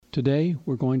Today,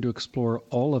 we're going to explore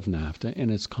all of NAFTA and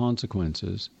its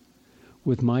consequences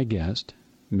with my guest,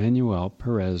 Manuel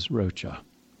Perez-Rocha.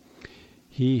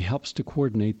 He helps to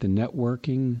coordinate the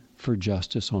Networking for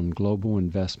Justice on Global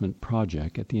Investment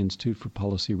project at the Institute for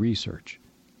Policy Research,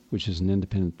 which is an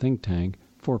independent think tank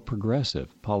for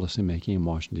progressive policymaking in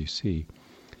Washington, D.C.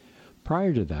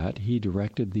 Prior to that, he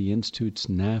directed the Institute's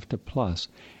NAFTA Plus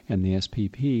and the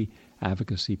SPP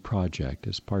Advocacy Project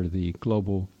as part of the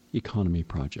Global Economy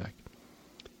Project.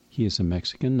 He is a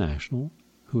Mexican national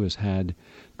who has had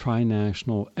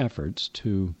tri-national efforts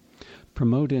to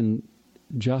promote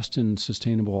just and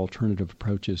sustainable alternative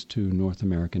approaches to North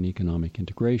American economic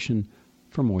integration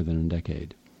for more than a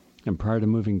decade. And prior to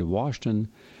moving to Washington,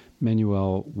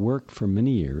 Manuel worked for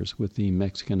many years with the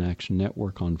Mexican Action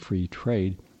Network on Free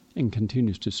Trade and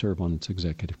continues to serve on its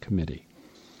executive committee.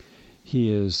 He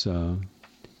is a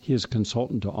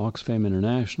consultant to Oxfam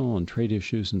International on trade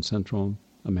issues in Central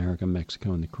America,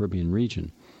 Mexico, and the Caribbean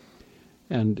region.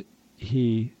 And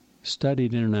he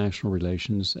studied international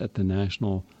relations at the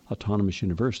National Autonomous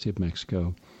University of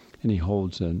Mexico, and he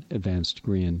holds an advanced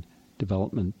degree in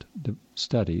development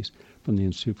studies from the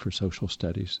Institute for Social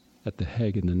Studies at The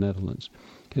Hague in the Netherlands.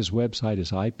 His website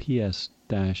is ips-dc.org.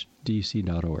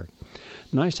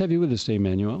 Nice to have you with us today,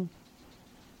 Manuel.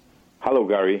 Hello,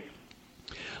 Gary.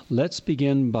 Let's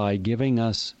begin by giving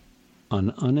us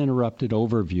an uninterrupted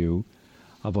overview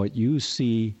of what you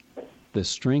see the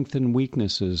strengths and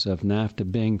weaknesses of NAFTA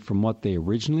being from what they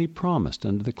originally promised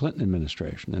under the Clinton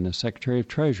administration and the Secretary of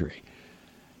Treasury,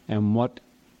 and what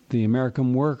the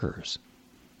American workers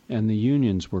and the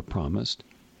unions were promised,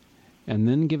 and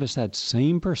then give us that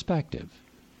same perspective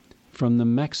from the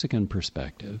Mexican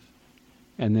perspective,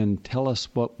 and then tell us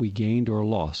what we gained or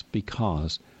lost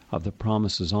because of the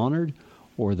promises honored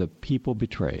or the people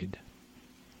betrayed.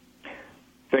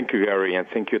 Thank you, Gary, and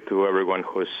thank you to everyone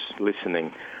who's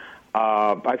listening.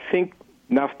 I think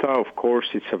NAFTA, of course,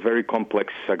 it's a very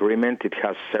complex agreement. It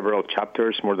has several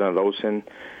chapters, more than a dozen.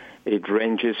 It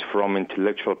ranges from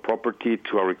intellectual property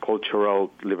to agricultural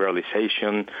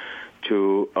liberalization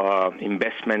to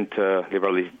investment an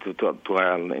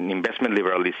investment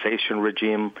liberalization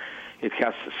regime. It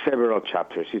has several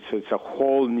chapters. It's a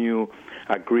whole new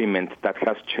agreement that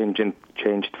has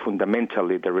changed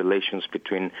fundamentally the relations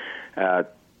between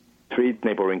three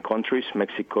neighboring countries,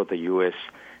 Mexico, the U.S.,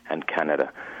 and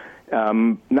Canada.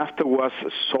 NAFTA was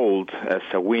sold as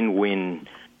a win-win,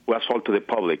 was sold to the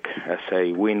public as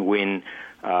a win-win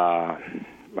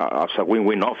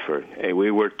offer.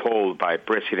 We were told by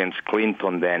Presidents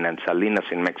Clinton then and Salinas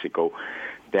in Mexico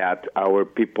that our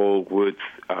people would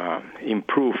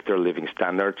improve their living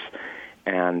standards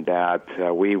and that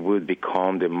we would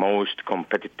become the most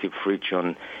competitive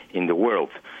region in the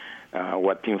world.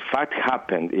 What in fact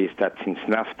happened is that since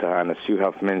NAFTA, and as you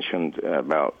have mentioned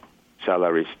about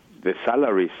salaries,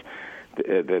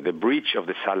 the breach of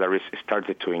the salaries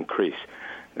started to increase.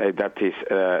 That is,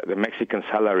 the Mexican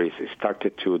salaries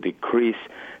started to decrease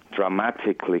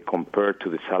dramatically compared to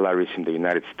the salaries in the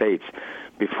United States.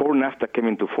 Before NAFTA came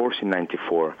into force in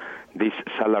 1994, this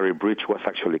salary breach was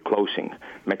actually closing.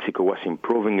 Mexico was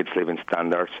improving its living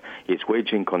standards, its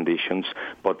waging conditions,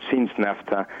 but since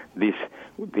NAFTA, the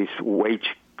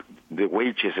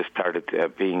wages started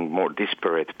being more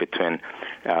disparate between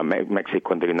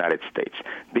Mexico and the United States.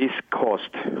 This cost,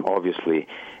 obviously,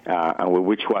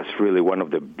 which was really one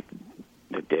of the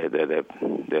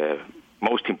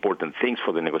most important things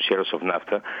for the negotiators of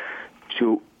NAFTA,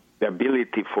 to the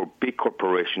ability for big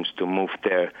corporations to move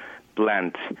their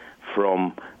plants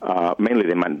from mainly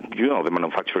the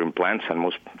manufacturing plants and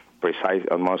most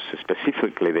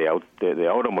specifically the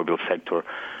automobile sector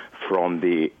from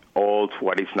the old,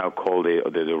 what is now called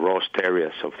the rust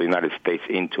areas of the United States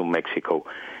into Mexico.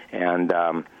 And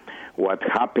what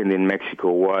happened in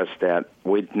Mexico was that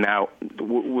what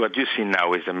you see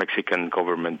now is the Mexican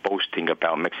government boasting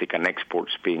about Mexican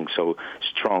exports being so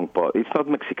strong, but it's not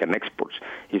Mexican exports.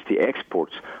 It's the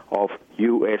exports of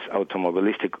U.S.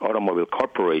 automobile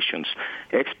corporations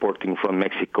exporting from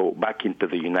Mexico back into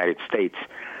the United States.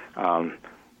 And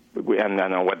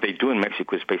what they do in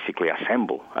Mexico is basically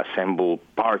assemble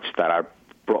parts that are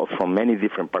brought from many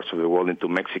different parts of the world into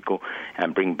Mexico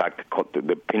and bring back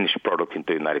the finished product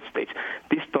into the United States.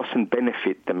 This doesn't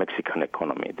benefit the Mexican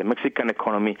economy. The Mexican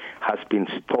economy has been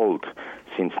stalled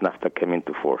since NAFTA came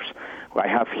into force. I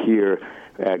have here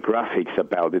graphics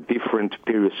about the different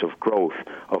periods of growth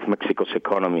of Mexico's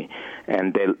economy,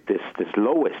 and this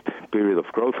lowest period of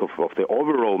growth of the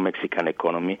overall Mexican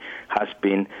economy has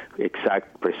been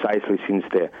precisely since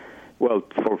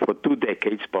for 2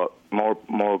 decades, but more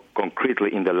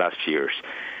concretely in the last years.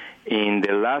 In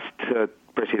the last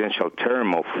presidential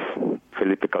term of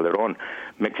Felipe Calderón,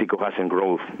 Mexico hasn't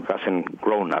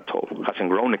grown at all, hasn't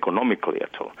grown economically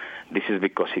at all. This is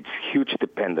because it's huge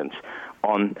dependence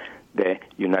on the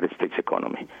United States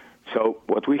economy. So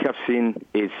what we have seen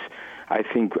is, I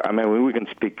think, we can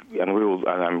speak, and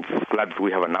I'm glad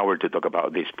we have an hour to talk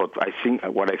about this, but I think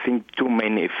two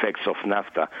main effects of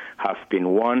NAFTA have been,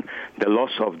 one, the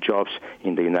loss of jobs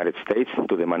in the United States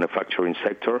to the manufacturing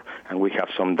sector, and we have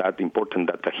some important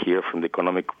data here from the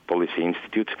Economic Policy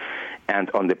Institute,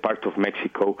 and on the part of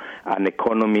Mexico, an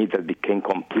economy that became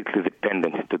completely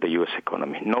dependent to the U.S.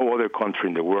 economy. No other country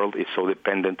in the world is so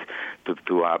dependent to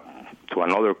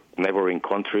another neighboring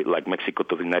country like Mexico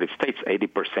to the United States.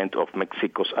 80% of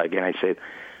Mexico's, again I said,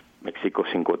 Mexico's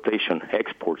in quotation,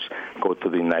 exports go to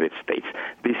the United States.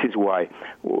 This is why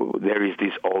there is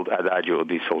this old adagio,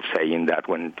 this old saying that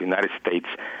when the United States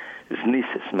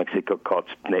sneezes, Mexico caught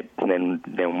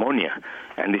pneumonia.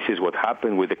 And this is what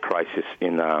happened with the crisis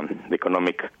in the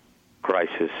economic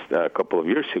crisis a couple of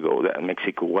years ago. That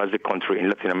Mexico was the country in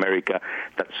Latin America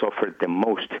that suffered the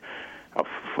most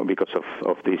because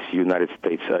of this United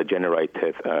States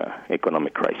generated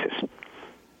economic crisis.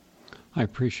 I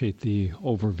appreciate the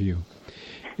overview.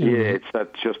 It's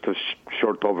not just a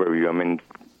short overview.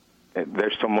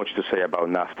 There's so much to say about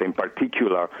NAFTA. In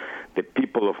particular, the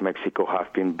people of Mexico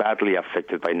have been badly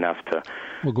affected by NAFTA.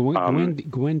 Well,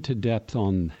 go into depth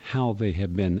on how they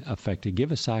have been affected.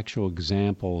 Give us actual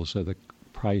examples of the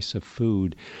price of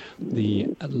food,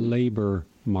 the labor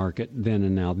market then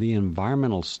and now, the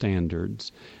environmental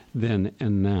standards then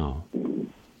and now.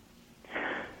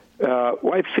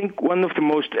 I think one of the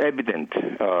most evident,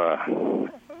 or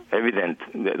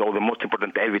the most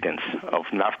important evidence of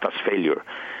NAFTA's failure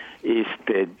is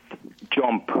the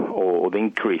jump or the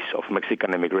increase of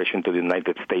Mexican immigration to the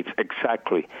United States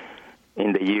exactly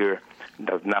in the year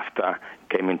that NAFTA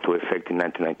came into effect in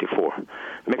 1994.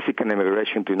 Mexican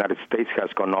immigration to the United States has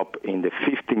gone up in the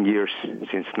 15 years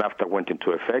since NAFTA went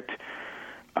into effect.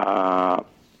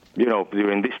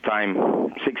 During this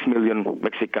time, 6 million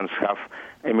Mexicans have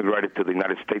immigrated to the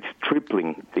United States,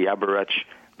 tripling the average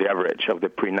of the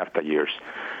pre-NAFTA years,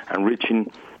 and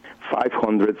reaching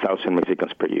 500,000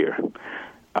 Mexicans per year.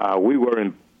 We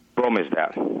were promised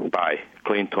that by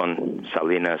Clinton,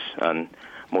 Salinas, and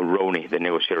Mulroney, the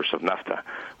negotiators of NAFTA.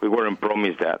 We weren't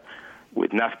promised that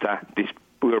with NAFTA, the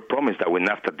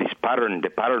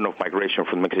pattern of migration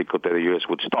from Mexico to the U.S.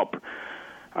 would stop.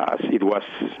 It was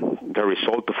the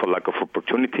result of a lack of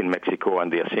opportunity in Mexico and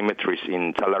the asymmetries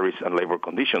in salaries and labor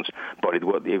conditions, but it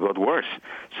got worse.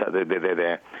 So the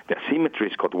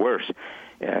asymmetries got worse.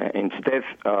 Instead,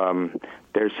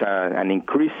 there's an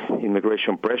increase in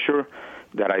immigration pressure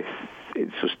that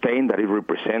that it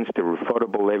represents the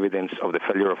rebuttable evidence of the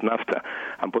failure of NAFTA.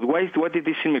 But why did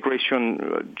this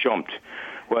immigration jump?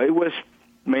 Well, it was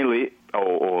mainly,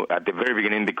 or at the very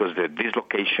beginning, because the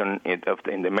dislocation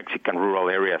in the Mexican rural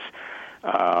areas.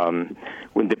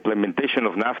 With the implementation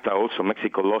of NAFTA, also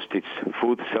Mexico lost its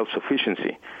food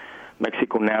self-sufficiency.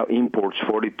 Mexico now imports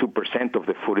 42% of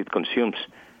the food it consumes,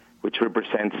 which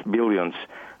represents billions,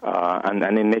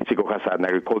 and in Mexico has an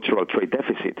agricultural trade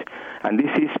deficit. And this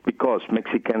is because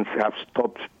Mexicans have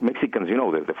stopped,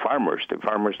 the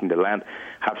farmers in the land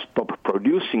have stopped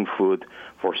producing food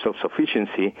for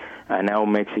self-sufficiency, and now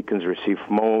Mexicans receive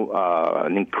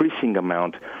an increasing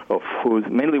amount of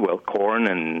food, mainly, corn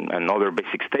and other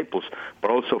basic staples,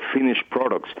 but also finished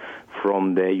products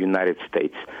from the United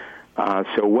States.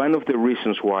 So one of the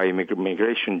reasons why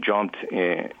immigration jumped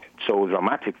so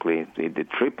dramatically, it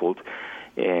tripled,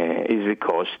 is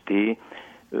because the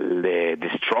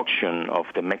destruction of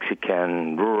the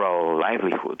Mexican rural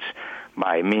livelihoods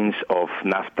by means of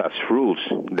NAFTA's rules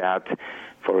that,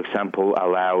 for example,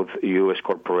 allowed U.S.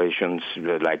 corporations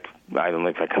like, I don't know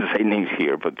if I can say names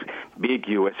here, but big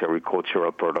U.S.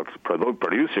 agricultural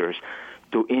producers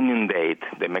to inundate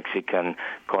the Mexican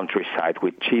countryside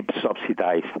with cheap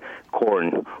subsidized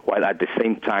corn, while at the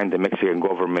same time the Mexican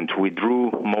government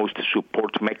withdrew most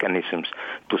support mechanisms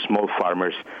to small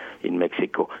farmers in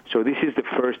Mexico. So this is the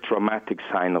first dramatic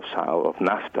sign of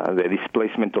NAFTA, the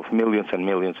displacement of millions and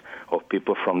millions of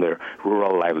people from their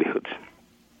rural livelihoods.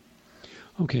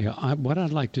 Okay, what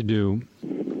I'd like to do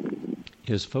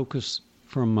is focus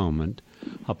for a moment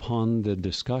upon the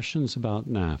discussions about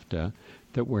NAFTA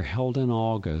that were held in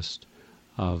August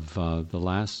of the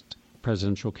last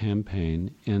presidential campaign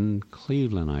in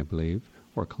Cleveland, I believe,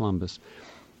 or Columbus.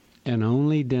 And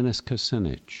only Dennis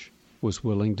Kucinich was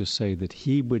willing to say that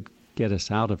he would get us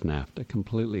out of NAFTA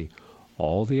completely.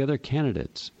 All the other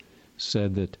candidates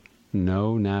said that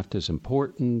no, NAFTA is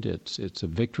important, it's a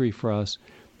victory for us,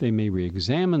 they may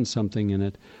re-examine something in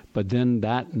it, but then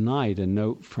that night a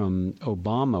note from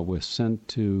Obama was sent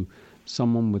to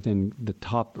someone within the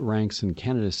top ranks in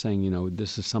Canada saying,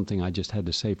 this is something I just had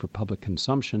to say for public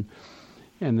consumption.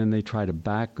 And then they try to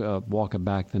walk it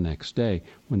back the next day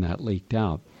when that leaked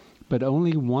out. But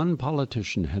only one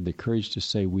politician had the courage to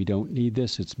say, we don't need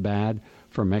this. It's bad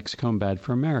for Mexico and bad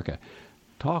for America.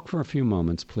 Talk for a few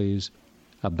moments, please,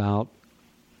 about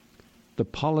the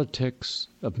politics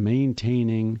of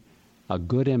maintaining a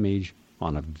good image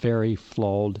on a very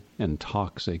flawed and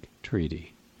toxic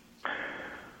treaty.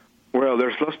 Well,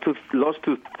 there's lots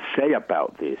to say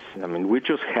about this. I mean, we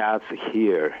just had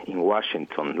here in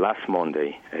Washington last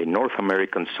Monday a North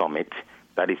American summit.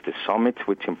 That is the summit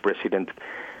between President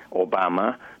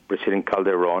Obama, President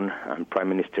Calderon, and Prime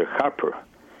Minister Harper.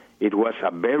 It was a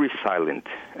very silent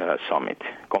summit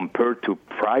compared to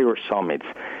prior summits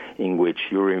in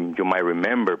which you might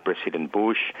remember President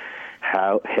Bush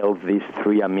held these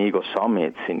Three Amigos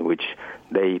summits in which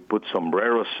they put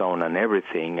sombreros on and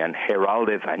everything and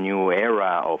heralded a new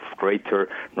era of greater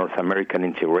North American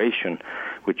integration,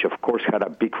 which of course had a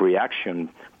big reaction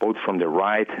both from the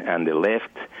right and the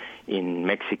left in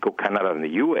Mexico, Canada, and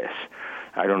the U.S.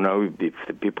 I don't know if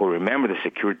the people remember the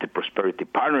Security Prosperity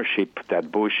Partnership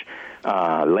that Bush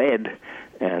led,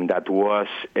 and that was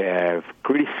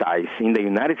criticized in the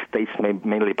United States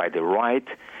mainly by the right,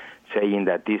 saying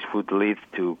that this would lead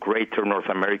to greater North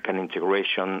American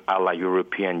integration a la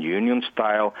European Union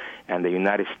style, and the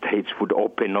United States would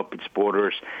open up its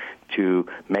borders to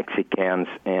Mexicans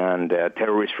and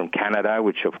terrorists from Canada,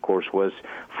 which of course was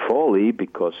folly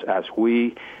because as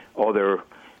other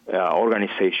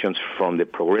organizations from the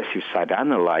progressive side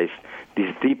analyzed,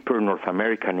 this deeper North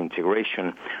American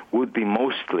integration would be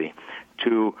mostly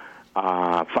to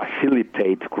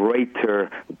facilitate greater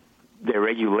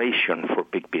deregulation for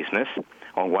big business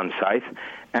on one side,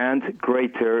 and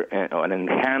greater an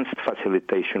enhanced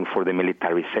facilitation for the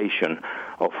militarization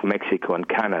of Mexico and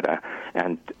Canada,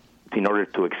 and in order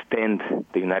to extend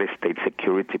the United States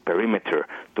security perimeter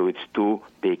to its two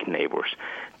big neighbors.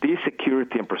 This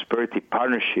Security and Prosperity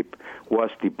Partnership was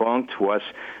debunked,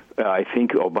 I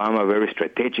think Obama very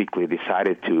strategically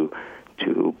decided to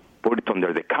put it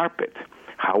under the carpet.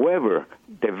 However,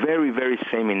 the very, very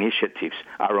same initiatives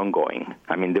are ongoing.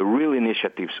 I mean, the real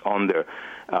initiatives under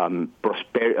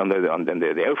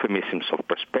the euphemisms of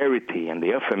prosperity and the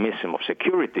euphemism of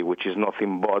security, which is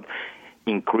nothing but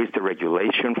increase the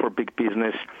regulation for big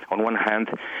business on one hand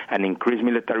and increase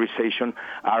militarization,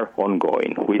 are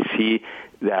ongoing. We see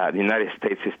that the United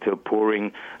States is still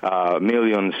pouring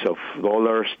millions of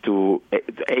dollars to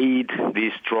aid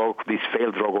this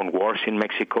failed drug on wars in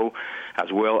Mexico,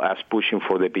 as well as pushing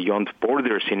for the Beyond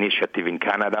Borders initiative in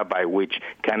Canada, by which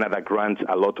Canada grants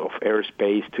a lot of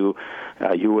airspace to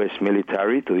U.S.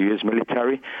 military,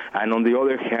 and on the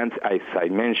other hand, as I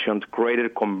mentioned, greater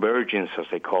convergence, as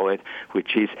they call it,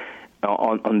 which is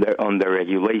on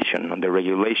the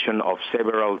regulation of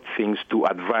several things to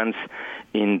advance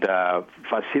in the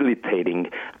facilitating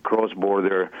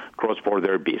cross-border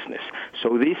business.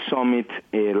 So this summit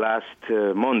last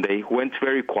Monday went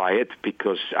very quiet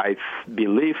because I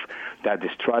believe that the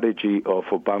strategy of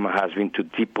Obama has been to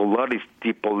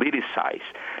depoliticize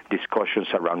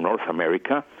discussions around North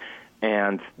America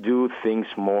and do things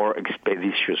more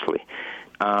expeditiously.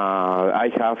 We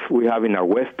have in our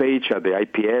webpage at the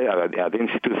IPA, at the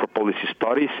Institute for Policy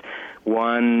Studies,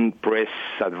 one press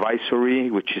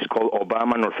advisory which is called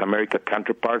Obama North America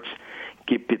Counterparts.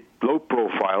 Keep it low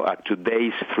profile at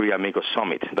today's Three Amigos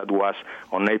Summit. That was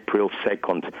on April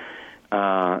 2nd.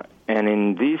 And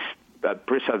in this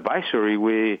press advisory,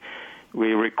 we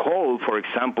recall, for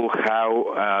example,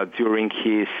 how during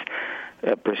his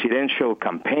presidential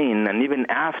campaign, and even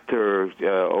after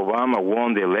Obama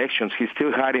won the elections, he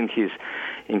still had in his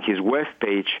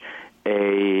webpage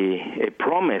a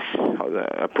promise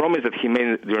that he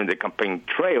made during the campaign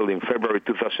trail in February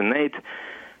 2008,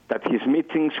 that his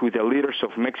meetings with the leaders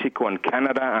of Mexico and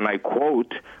Canada, and I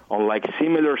quote, unlike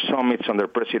similar summits under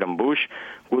President Bush,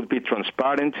 would be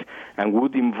transparent and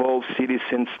would involve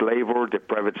citizens, labor, the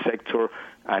private sector,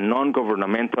 and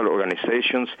non-governmental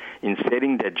organizations in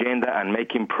setting the agenda and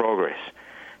making progress.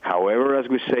 However, as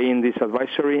we say in this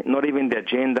advisory, not even the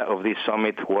agenda of this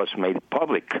summit was made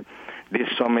public. This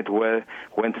summit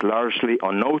went largely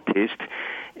unnoticed,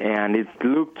 and it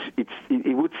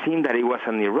would seem that it was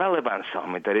an irrelevant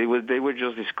summit. That they were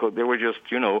just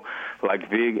like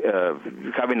big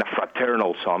having a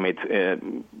fraternal summit,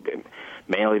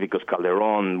 mainly because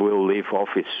Calderon will leave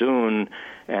office soon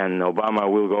and Obama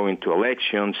will go into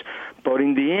elections. But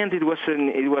in the end, it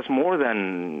was more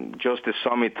than just a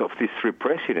summit of these three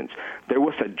presidents. There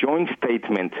was a joint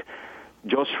statement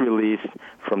just released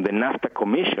from the NAFTA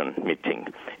Commission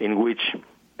meeting in which,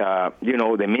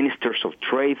 the ministers of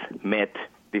trade met.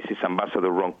 This is Ambassador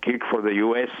Ron Kirk for the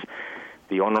U.S.,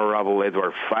 the Honorable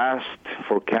Edward Fast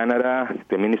for Canada,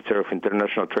 the Minister of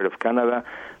International Trade of Canada,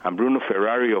 and Bruno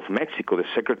Ferrari of Mexico, the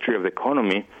Secretary of the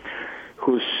Economy,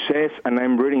 who says, and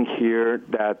I'm reading here,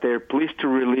 that they're pleased to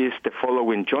release the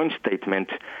following joint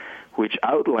statement, which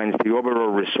outlines the overall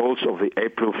results of the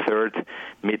April 3rd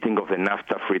meeting of the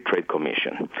NAFTA Free Trade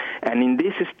Commission. And in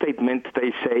this statement,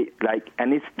 they say,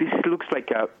 this looks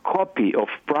like a copy of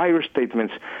prior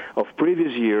statements of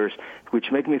previous years,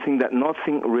 which make me think that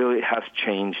nothing really has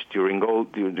changed during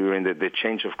the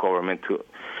change of government.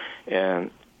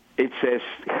 It says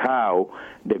how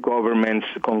the governments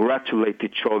congratulate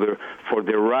each other for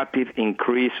the rapid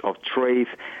increase of trade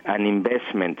and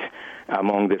investment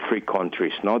among the three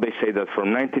countries. No, they say that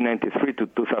from 1993 to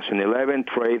 2011,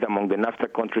 trade among the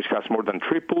NAFTA countries has more than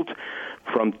tripled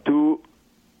from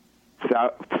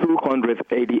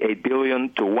 $288 billion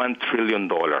to $1 trillion.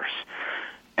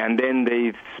 And then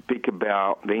they speak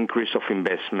about the increase of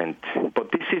investment.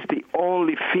 But this is the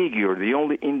only figure, the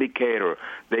only indicator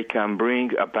they can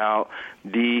bring about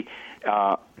the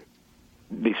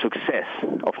success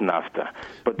of NAFTA.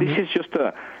 But this is just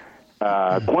a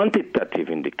quantitative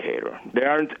indicator. There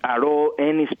aren't at all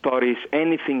any studies,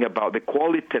 anything about the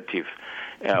qualitative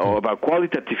or about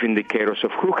qualitative indicators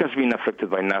of who has been affected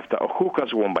by NAFTA or who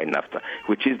has won by NAFTA,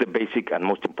 which is the basic and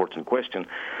most important question.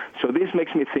 So this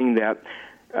makes me think that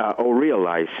or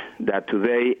realize that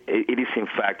today it is in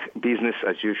fact business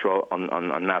as usual on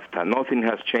NAFTA. Nothing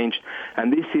has changed,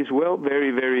 and this is,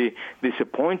 very, very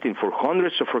disappointing for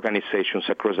hundreds of organizations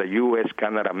across the U.S.,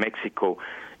 Canada, Mexico,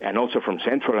 and also from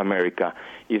Central America.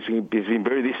 It's been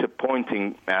very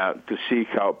disappointing to see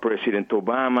how President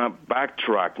Obama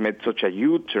backtracked, made such a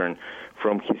U-turn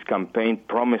from his campaign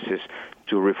promises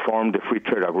to reform the free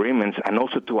trade agreements and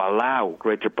also to allow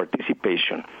greater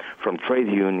participation from trade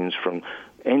unions, from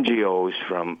NGOs,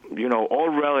 from all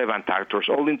relevant actors,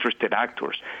 all interested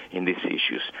actors in these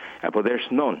issues. But there's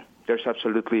none. It's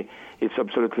absolutely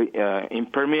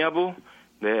impermeable.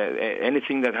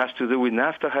 Anything that has to do with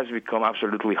NAFTA has become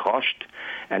absolutely hushed,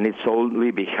 and it's only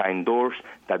behind doors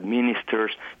that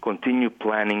ministers continue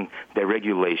planning the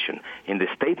regulation. In the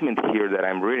statement here that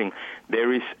I'm reading,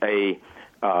 there is a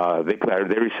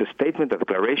statement, a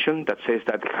declaration that says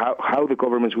that how the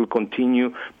governments will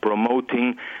continue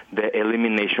promoting the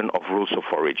elimination of rules of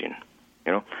origin.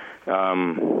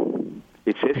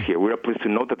 It says here, we are pleased to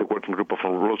note that the Working Group of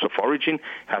Rules of Origin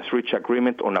has reached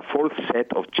agreement on a fourth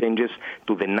set of changes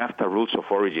to the NAFTA rules of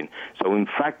origin. So, in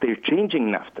fact, they're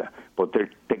changing NAFTA, but they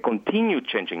continue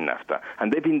changing NAFTA,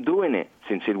 and they've been doing it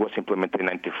since it was implemented in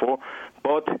 1994,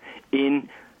 but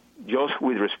just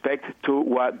with respect to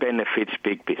what benefits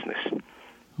big business.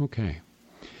 Okay.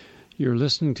 You're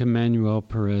listening to Manuel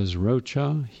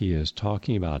Perez-Rocha. He is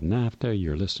talking about NAFTA.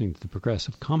 You're listening to the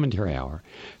Progressive Commentary Hour.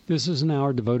 This is an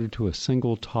hour devoted to a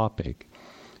single topic.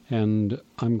 And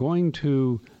I'm going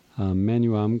to,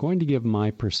 Manuel, I'm going to give my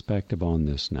perspective on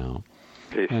this now.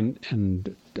 Please.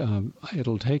 And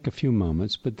it'll take a few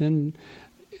moments, but then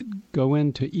go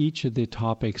into each of the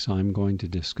topics I'm going to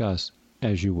discuss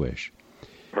as you wish.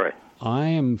 Right. I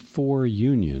am for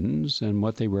unions and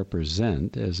what they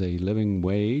represent as a living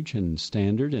wage and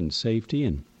standard and safety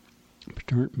and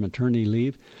maternity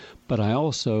leave, but I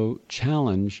also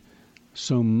challenge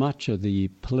so much of the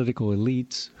political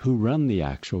elites who run the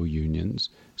actual unions,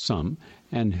 some,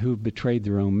 and who've betrayed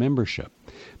their own membership.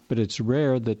 But it's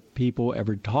rare that people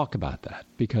ever talk about that,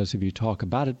 because if you talk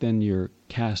about it, then you're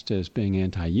cast as being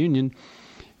anti-union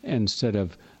instead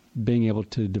of being able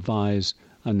to devise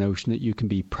a notion that you can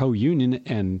be pro-union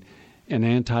and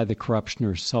anti the corruption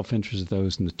or self-interest of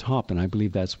those in the top. And I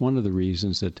believe that's one of the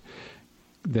reasons that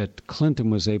Clinton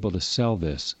was able to sell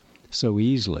this so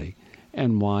easily,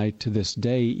 and why to this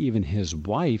day even his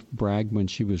wife bragged when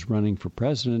she was running for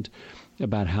president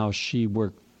about how she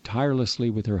worked tirelessly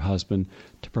with her husband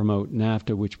to promote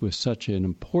NAFTA, which was such an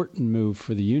important move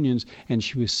for the unions. And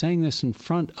she was saying this in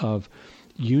front of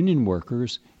union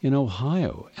workers in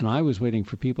Ohio, and I was waiting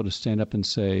for people to stand up and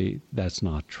say that's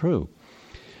not true.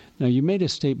 Now, you made a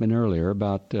statement earlier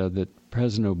about that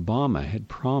President Obama had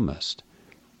promised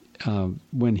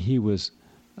when he was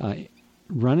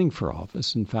running for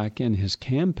office. In fact, in his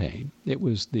campaign, it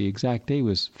was the exact day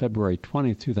was February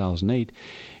 20th, 2008,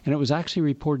 and it was actually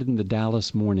reported in the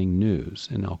Dallas Morning News,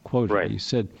 and I'll quote it. He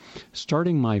said,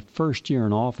 "Starting my first year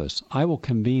in office, I will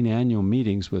convene annual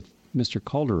meetings with Mr.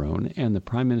 Calderon and the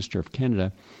Prime Minister of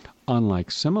Canada.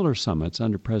 Unlike similar summits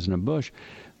under President Bush,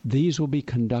 these will be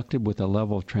conducted with a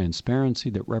level of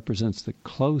transparency that represents the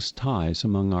close ties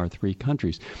among our three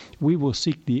countries. We will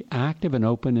seek the active and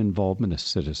open involvement of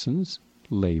citizens,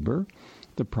 labor,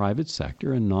 the private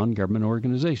sector, and non-government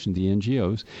organizations, the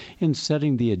NGOs, in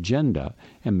setting the agenda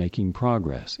and making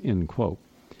progress," end quote.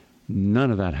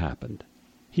 None of that happened.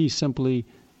 He simply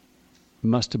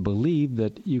must have believed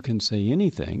that you can say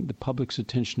anything, the public's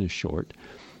attention is short,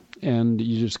 and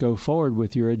you just go forward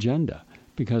with your agenda.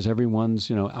 Because everyone's,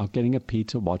 out getting a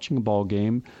pizza, watching a ball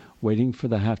game, waiting for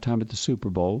the halftime at the Super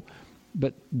Bowl,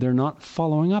 but they're not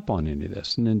following up on any of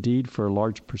this. And indeed, for a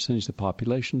large percentage of the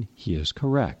population, he is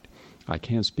correct. I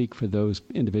can't speak for those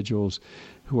individuals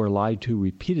who are lied to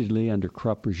repeatedly under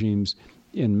corrupt regimes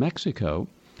in Mexico,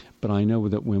 but I know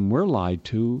that when we're lied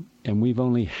to, and we've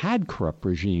only had corrupt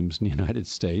regimes in the United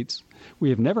States, we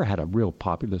have never had a real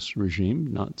populist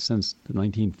regime, not since the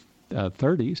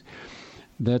 1930s,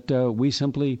 that we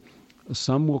simply,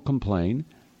 some will complain,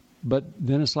 but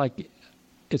then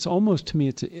it's almost to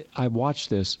me, I watch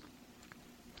this,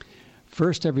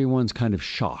 first everyone's kind of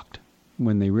shocked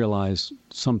when they realize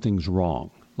something's wrong,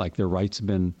 like their rights have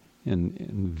been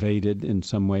invaded in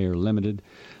some way or limited,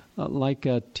 like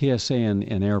TSA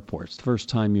in airports. The first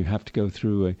time you have to go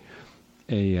through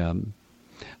a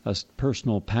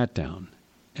personal pat down,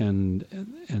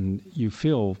 and you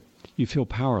feel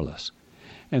powerless,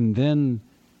 and then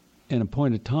in a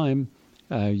point of time,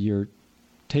 you're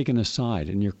taken aside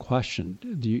and you're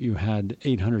questioned. You had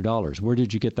 $800. Where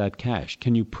did you get that cash?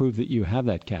 Can you prove that you have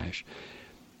that cash?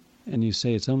 And you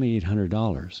say it's only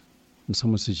 $800. And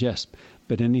someone says, yes,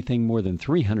 but anything more than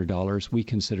 $300 we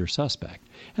consider suspect.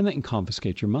 And they can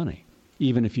confiscate your money,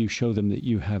 even if you show them that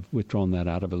you have withdrawn that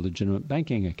out of a legitimate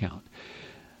banking account.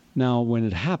 Now, when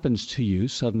it happens to you,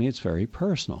 suddenly it's very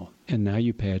personal. And now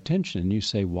you pay attention and you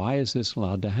say, why is this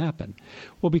allowed to happen?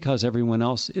 Well, because everyone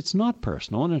else, it's not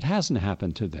personal and it hasn't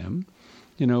happened to them.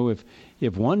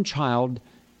 If one child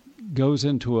goes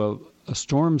into a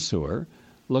storm sewer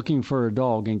looking for a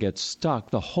dog and gets stuck,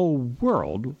 the whole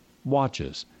world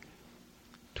watches.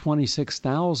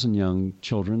 26,000 young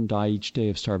children die each day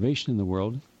of starvation in the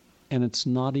world, and it's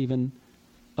not even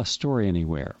a story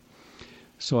anywhere.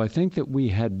 So I think that we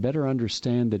had better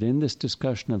understand that in this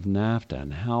discussion of NAFTA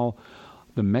and how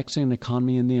the Mexican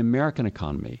economy and the American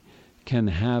economy can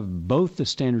have both the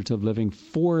standards of living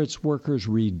for its workers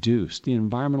reduced, the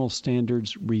environmental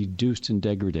standards reduced and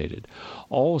degraded.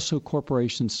 Also,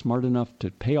 corporations smart enough to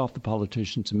pay off the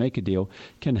politicians to make a deal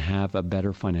can have a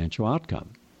better financial outcome.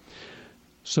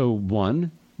 So one,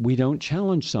 we don't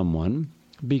challenge someone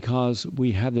because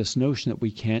we have this notion that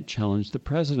we can't challenge the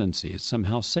presidency. It's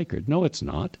somehow sacred. No, it's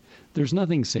not. There's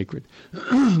nothing sacred.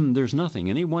 There's nothing.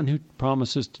 Anyone who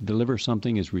promises to deliver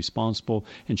something is responsible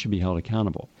and should be held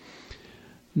accountable.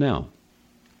 Now,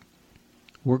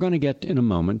 we're going to get in a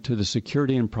moment to the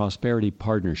Security and Prosperity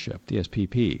Partnership, the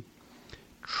SPP.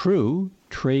 True,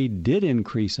 trade did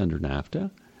increase under NAFTA.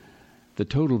 The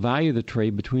total value of the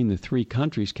trade between the three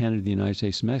countries, Canada, the United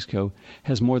States, and Mexico,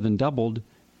 has more than doubled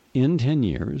in 10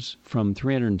 years from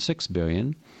 $306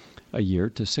 billion a year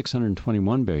to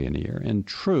 $621 billion a year. And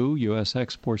true, U.S.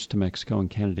 exports to Mexico and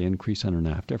Canada increased under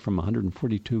NAFTA from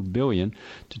 $142 billion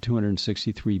to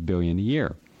 $263 billion a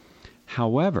year.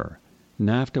 However,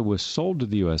 NAFTA was sold to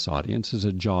the U.S. audience as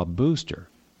a job booster.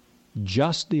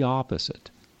 Just the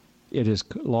opposite. It has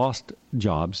lost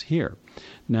jobs here.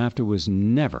 NAFTA was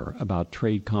never about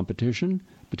trade competition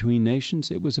between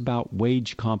nations. It was about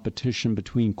wage competition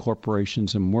between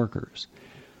corporations and workers.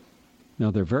 Now,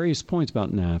 there are various points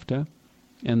about NAFTA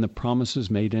and the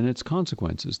promises made and its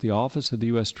consequences. The Office of the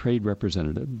U.S. Trade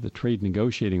Representative, the trade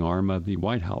negotiating arm of the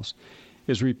White House,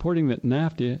 is reporting that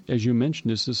NAFTA, as you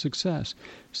mentioned, is a success,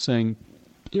 saying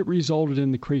it resulted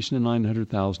in the creation of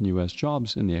 900,000 U.S.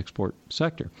 jobs in the export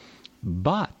sector.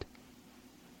 But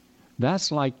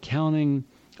that's like counting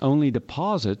only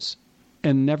deposits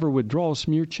and never withdrawals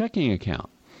from your checking account.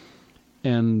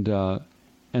 And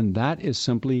that is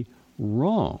simply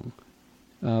wrong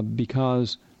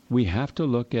because we have to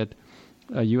look at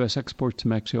U.S. exports to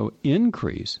Mexico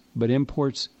increase, but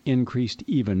imports increased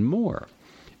even more.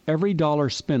 Every dollar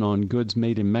spent on goods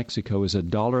made in Mexico is a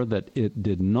dollar that it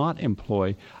did not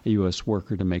employ a U.S.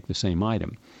 worker to make the same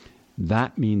item.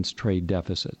 That means trade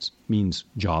deficits, means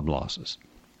job losses.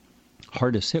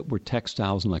 Hardest hit were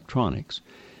textiles and electronics.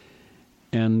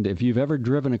 And if you've ever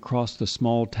driven across the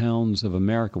small towns of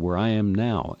America where I am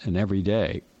now and every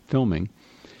day filming,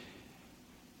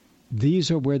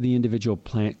 these are where the individual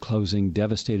plant closing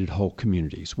devastated whole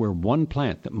communities, where one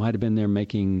plant that might have been there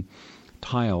making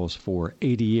tiles for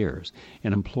 80 years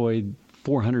and employed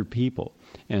 400 people,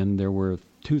 and there were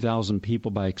 2,000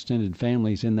 people by extended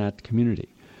families in that community.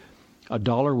 A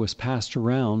dollar was passed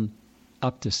around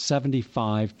up to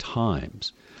 75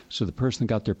 times. So the person that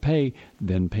got their pay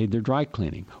then paid their dry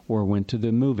cleaning or went to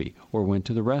the movie or went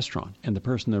to the restaurant. And the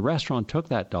person in the restaurant took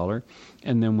that dollar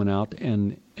and then went out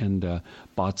and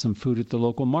bought some food at the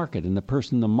local market. And the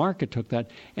person in the market took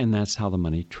that, and that's how the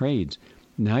money trades.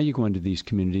 Now you go into these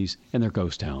communities and they're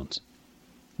ghost towns.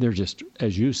 They're just,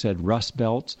 as you said, rust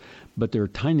belts, but they're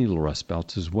tiny little rust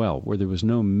belts as well, where there was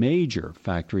no major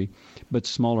factory, but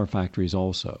smaller factories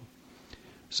also.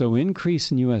 So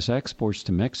increase in U.S. exports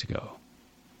to Mexico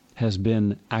has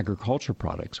been agriculture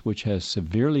products, which has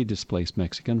severely displaced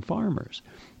Mexican farmers,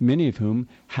 many of whom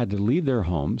had to leave their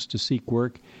homes to seek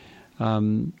work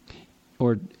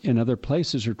or in other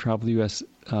places or travel to the U.S.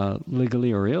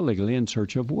 Legally or illegally in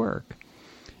search of work.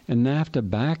 And NAFTA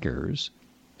backers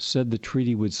said the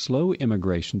treaty would slow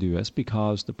immigration to the U.S.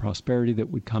 because the prosperity that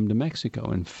would come to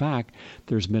Mexico. In fact,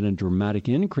 there's been a dramatic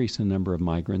increase in the number of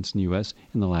migrants in the U.S.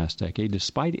 in the last decade,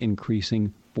 despite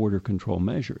increasing border control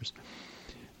measures.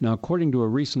 Now, according to a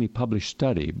recently published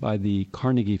study by the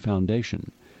Carnegie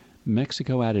Foundation,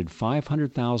 Mexico added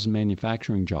 500,000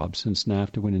 manufacturing jobs since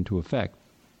NAFTA went into effect.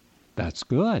 That's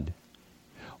good.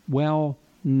 Well,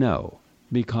 no,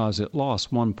 because it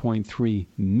lost 1.3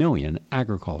 million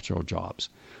agricultural jobs.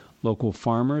 Local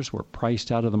farmers were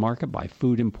priced out of the market by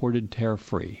food imported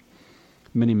tariff-free.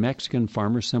 Many Mexican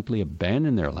farmers simply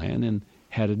abandoned their land and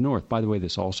headed north. By the way,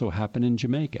 this also happened in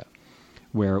Jamaica,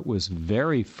 where it was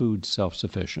very food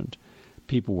self-sufficient.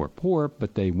 People were poor,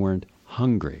 but they weren't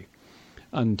hungry.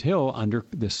 Until under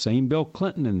the same Bill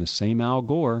Clinton and the same Al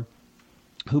Gore,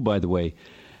 who, by the way,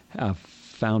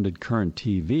 founded Current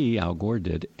TV, Al Gore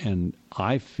did, and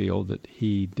I feel that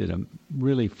he did a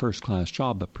really first-class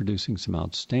job of producing some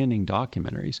outstanding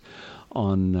documentaries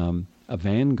on a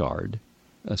Vanguard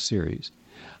series.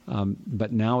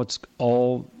 But now it's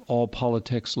all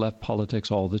politics, left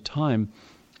politics all the time.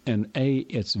 And A,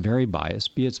 it's very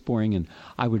biased, B, it's boring, and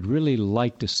I would really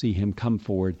like to see him come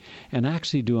forward and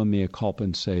actually do a mea culpa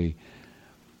and say,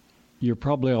 you're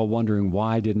probably all wondering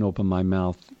why I didn't open my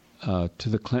mouth to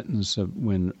the Clintons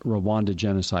when Rwanda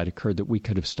genocide occurred that we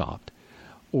could have stopped,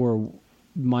 or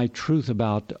my truth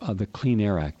about the Clean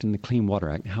Air Act and the Clean Water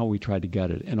Act and how we tried to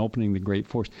get it and opening the Great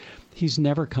Forest. He's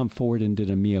never come forward and did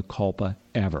a mea culpa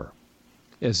ever,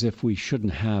 as if we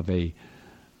shouldn't have a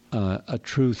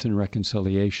Truth and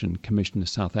Reconciliation Commission to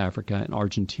South Africa and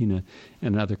Argentina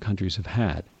and other countries have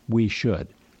had. We should,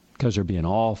 because there'd be an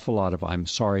awful lot of I'm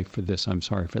sorry for this, I'm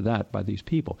sorry for that by these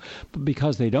people. But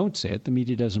because they don't say it, the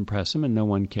media doesn't press them and no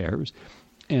one cares.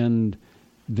 And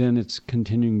then it's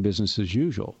continuing business as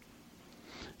usual.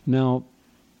 Now,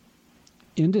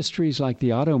 industries like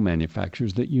the auto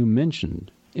manufacturers that you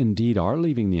mentioned indeed are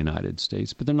leaving the United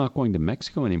States, but they're not going to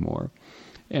Mexico anymore.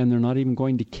 And they're not even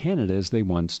going to Canada as they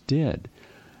once did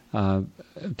to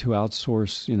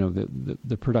outsource,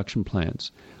 the production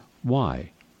plants.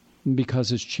 Why?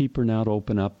 Because it's cheaper now to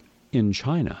open up in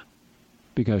China.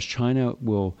 Because China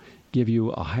will give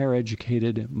you a higher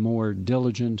educated, more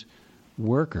diligent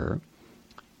worker,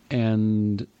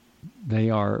 and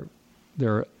they're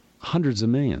hundreds of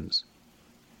millions.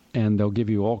 And they'll give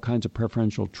you all kinds of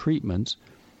preferential treatments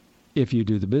if you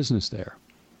do the business there.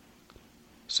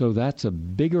 So that's a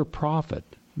bigger profit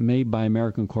made by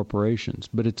American corporations,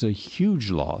 but it's a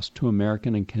huge loss to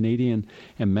American and Canadian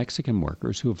and Mexican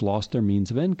workers who have lost their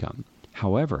means of income.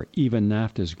 However, even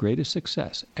NAFTA's greatest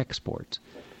success, exports,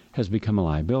 has become a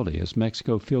liability as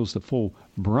Mexico feels the full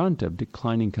brunt of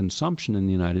declining consumption in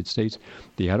the United States.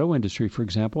 The auto industry, for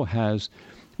example,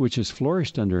 which has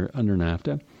flourished under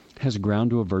NAFTA, has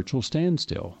ground to a virtual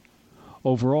standstill.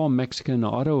 Overall, Mexican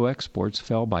auto exports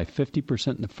fell by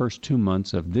 50% in the first 2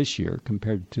 months of this year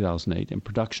compared to 2008, and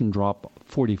production dropped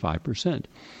 45%.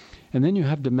 And then you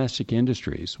have domestic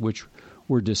industries, which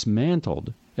were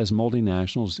dismantled as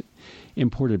multinationals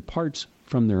imported parts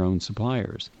from their own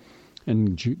suppliers.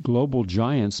 And global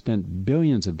giants spent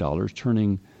billions of dollars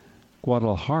turning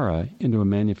Guadalajara into a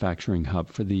manufacturing hub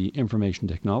for the information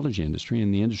technology industry,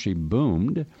 and the industry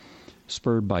boomed,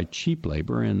 spurred by cheap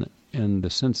labor and the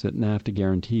sense that NAFTA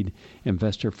guaranteed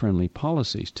investor-friendly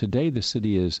policies. Today, the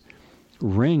city is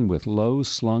ringed with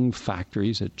low-slung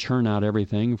factories that churn out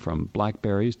everything from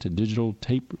BlackBerries to digital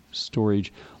tape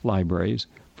storage libraries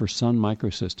for Sun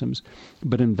Microsystems.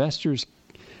 But investors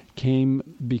came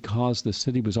because the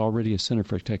city was already a center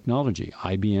for technology.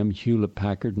 IBM,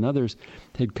 Hewlett-Packard, and others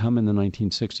had come in the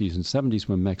 1960s and 70s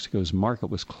when Mexico's market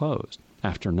was closed.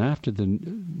 After NAFTA, the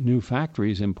new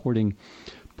factories importing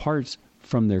parts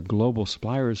from their global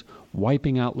suppliers,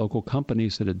 wiping out local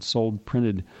companies that had sold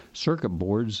printed circuit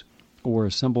boards or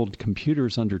assembled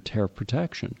computers under tariff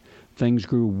protection. Things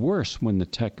grew worse when the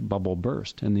tech bubble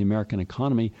burst and the American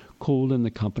economy cooled and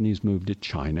the companies moved to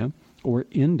China or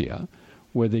India,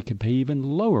 where they could pay even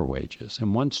lower wages.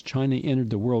 And once China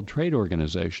entered the World Trade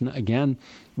Organization, again,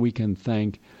 we can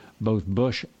thank both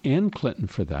Bush and Clinton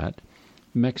for that.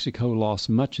 Mexico lost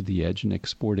much of the edge in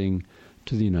exporting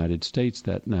to the United States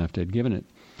that NAFTA had given it.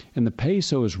 And the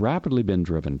peso has rapidly been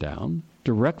driven down.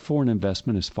 Direct foreign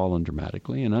investment has fallen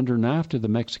dramatically. And under NAFTA, the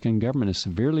Mexican government is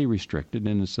severely restricted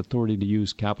in its authority to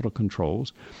use capital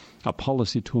controls, a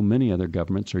policy tool many other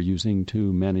governments are using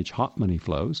to manage hot money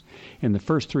flows. In the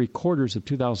first 3 quarters of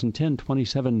 2010,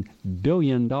 $27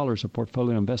 billion of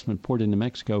portfolio investment poured into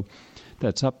Mexico.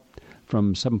 That's up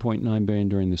from $7.9 billion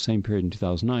during the same period in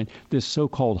 2009. This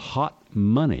so-called hot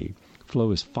money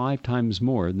flow is 5 times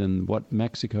more than what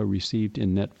Mexico received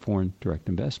in net foreign direct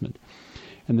investment.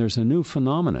 And there's a new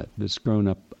phenomenon that's grown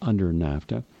up under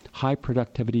NAFTA, high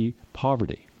productivity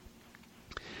poverty.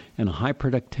 And high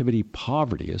productivity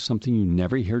poverty is something you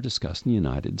never hear discussed in the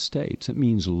United States. It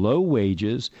means low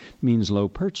wages, means low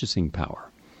purchasing power.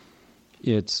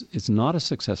 It's not a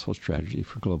successful strategy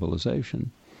for globalization.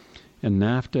 And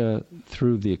NAFTA,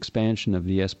 through the expansion of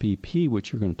the SPP,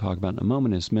 which you're going to talk about in a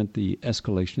moment, has meant the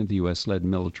escalation of the U.S.-led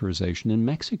militarization in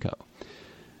Mexico.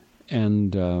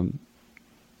 And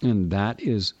that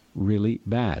is really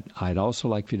bad. I'd also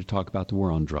like for you to talk about the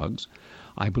war on drugs.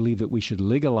 I believe that we should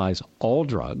legalize all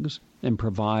drugs and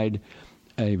provide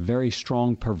a very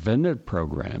strong preventive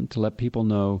program to let people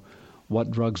know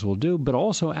what drugs will do, but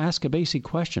also ask a basic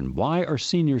question. Why are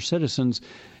senior citizens,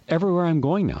 everywhere I'm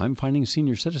going now, I'm finding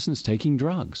senior citizens taking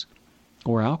drugs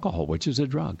or alcohol, which is a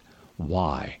drug.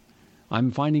 Why?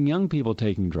 I'm finding young people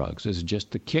taking drugs. Is it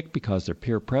just the kick because they're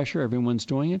peer pressure? Everyone's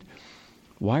doing it.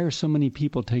 Why are so many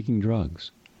people taking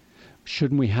drugs?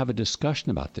 Shouldn't we have a discussion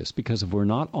about this? Because if we're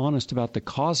not honest about the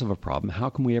cause of a problem, how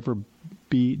can we ever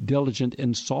be diligent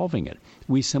in solving it?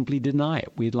 We simply deny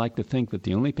it. We'd like to think that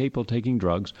the only people taking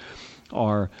drugs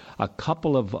are a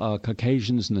couple of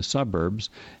Caucasians in the suburbs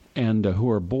and who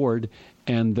are bored,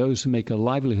 and those who make a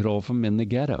livelihood of them in the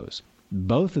ghettos.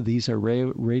 Both of these are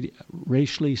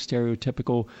racially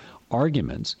stereotypical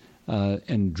arguments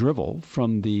and drivel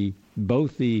from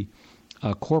both the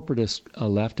corporatist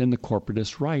left and the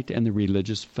corporatist right and the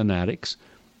religious fanatics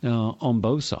on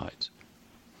both sides.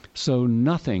 So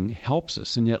nothing helps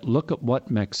us. And yet look at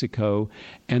what Mexico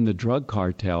and the drug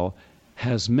cartel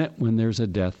has meant when there's a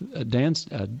death dance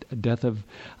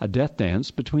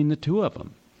between the two of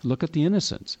them. Look at the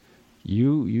innocents.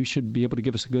 You should be able to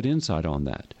give us a good insight on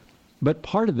that. But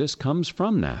part of this comes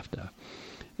from NAFTA.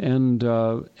 And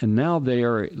now they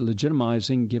are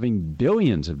legitimizing giving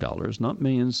billions of dollars, not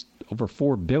millions, over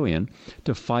 $4 billion,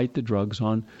 to fight the drugs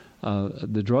on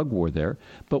the drug war there.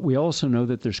 But we also know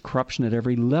that there's corruption at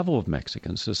every level of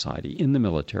Mexican society, in the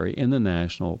military, in the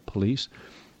national police,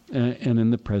 and in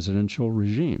the presidential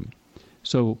regime.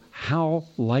 So how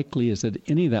likely is it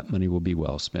any of that money will be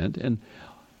well spent?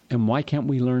 And why can't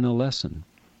we learn a lesson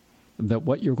that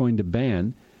what you're going to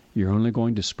ban, you're only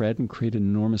going to spread and create an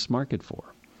enormous market for?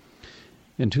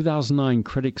 In 2009,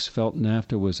 critics felt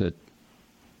NAFTA was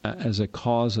as a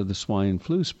cause of the swine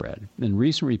flu spread. In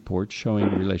recent reports showing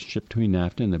the relationship between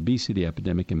NAFTA and the obesity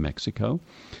epidemic in Mexico.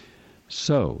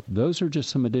 So those are just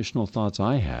some additional thoughts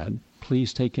I had.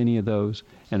 Please take any of those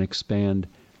and expand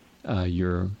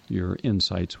your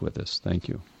insights with us. Thank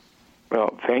you.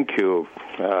 Well, thank you,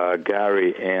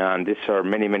 Gary. And these are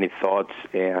many, many thoughts,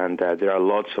 and there are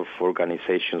lots of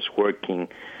organizations working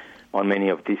on many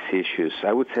of these issues.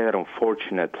 I would say that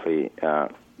unfortunately,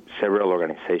 several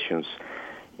organizations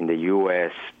in the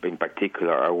U.S. in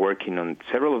particular are working on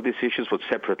several of these issues, but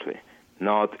separately,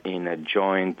 not in a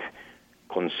joint,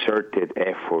 concerted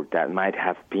effort that might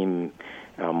have been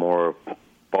more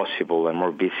possible and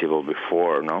more visible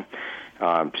before. No,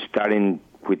 starting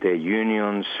with the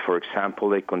unions, for example,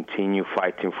 they continue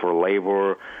fighting for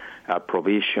labor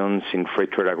provisions in free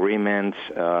trade agreements,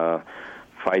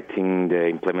 fighting the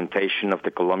implementation of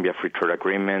the Colombia Free Trade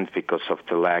Agreement because of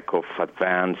the lack of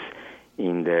advance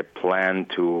in the plan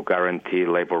to guarantee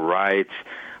labor rights.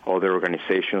 Other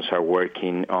organizations are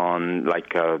working on,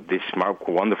 like this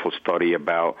wonderful study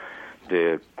about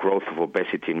the growth of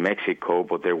obesity in Mexico,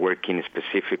 but they're working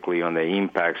specifically on the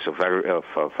impacts of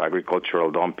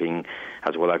agricultural dumping,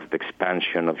 as well as the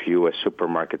expansion of U.S.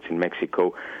 supermarkets in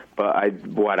Mexico. But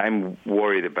what I'm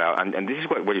worried about, and this is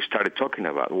what you started talking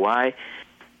about, why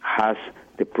has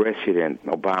the President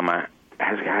Obama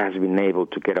has been able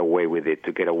to get away with it,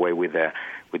 to get away with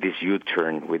this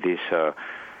U-turn, with this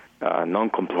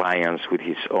non-compliance with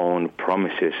his own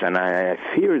promises? And I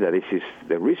fear that this is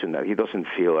the reason, that he doesn't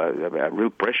feel a real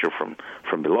pressure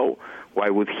from below. Why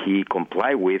would he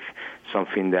comply with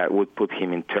something that would put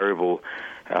him in terrible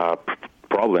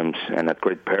problems and at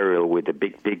great peril with the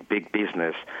big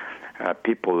business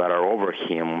people that are over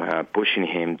him, pushing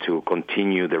him to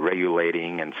continue the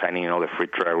regulating and signing all the free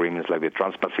trade agreements like the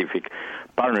Trans-Pacific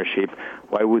Partnership?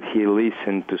 Why would he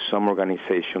listen to some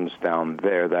organizations down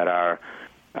there that are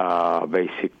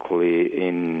basically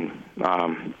in,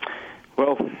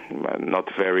 not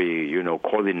very,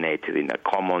 coordinated in a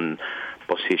common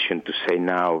position to say,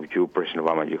 now, you, President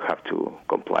Obama, you have to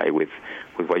comply with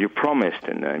what you promised?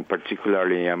 And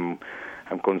particularly, I'm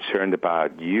concerned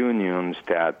about unions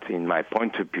that, in my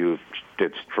point of view,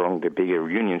 the bigger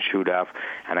unions should have,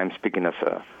 and I'm speaking as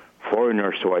a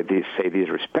foreigner, so I did say this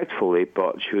respectfully,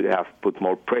 but should have put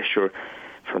more pressure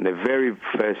from the very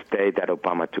first day that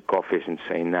Obama took office and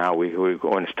saying, now we're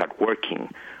going to start working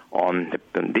on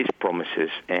these promises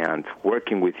and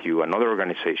working with you and other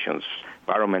organizations,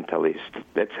 environmentalists,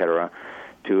 etc.,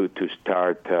 to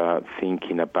start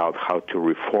thinking about how to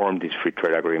reform these free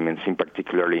trade agreements, in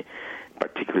particular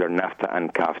NAFTA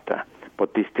and CAFTA.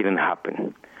 But this didn't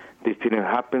happen.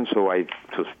 So I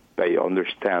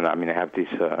understand. I mean, I have this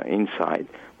insight.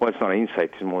 Well, it's not an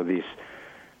insight. It's more this,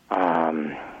 I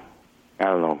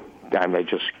don't know. I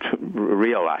just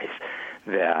realize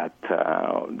that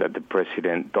the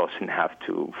president doesn't have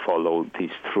to follow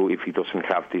this through if he doesn't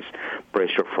have this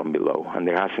pressure from below. And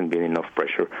there hasn't been enough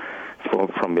pressure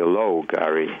from below,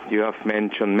 Gary. You have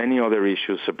mentioned many other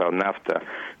issues about NAFTA,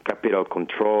 capital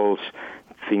controls,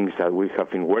 things that we have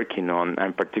been working on.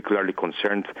 I'm particularly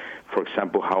concerned, for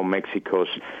example, how Mexico's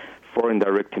foreign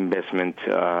direct investment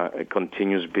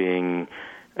continues being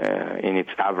in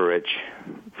its average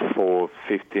for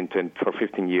 15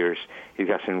 years. It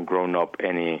hasn't grown up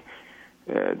any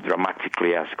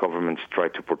dramatically as governments try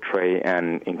to portray,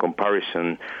 and in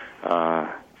comparison,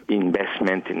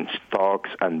 investment in stocks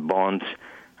and bonds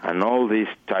and all these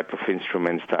type of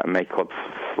instruments that make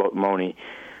hot money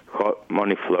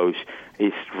flows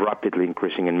is rapidly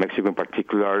increasing in Mexico, in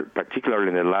particularly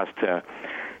in the last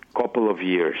couple of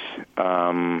years.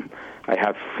 I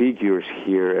have figures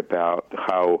here about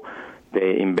how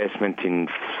the investment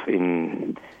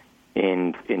in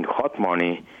hot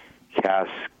money has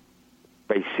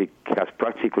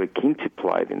practically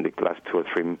quintuplied in the last 2 or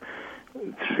 3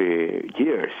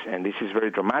 years, and this is very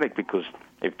dramatic because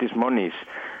if these monies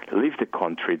leave the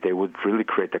country, they would really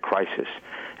create a crisis,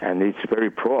 and it's very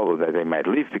probable that they might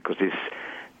leave because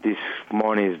these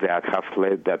monies that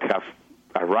have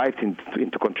arrived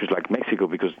into countries like Mexico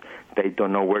because they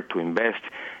don't know where to invest,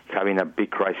 having a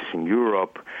big crisis in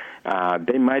Europe,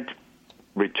 they might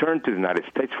return to the United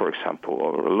States, for example,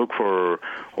 or look for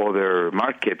other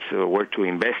markets where to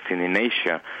invest in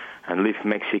Asia, and leave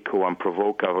Mexico and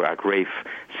provoke a grave,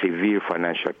 severe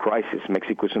financial crisis.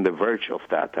 Mexico is on the verge of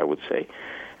that, I would say.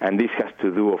 And this has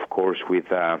to do, of course, with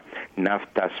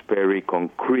NAFTA's very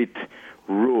concrete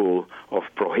rule of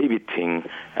prohibiting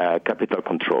capital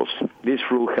controls. This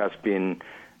rule has been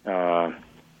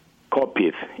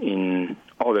copied in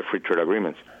other free trade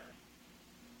agreements.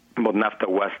 But NAFTA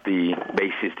was the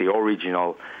basis, the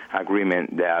original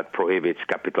agreement that prohibits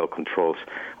capital controls.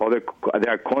 There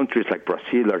are countries like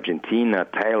Brazil, Argentina,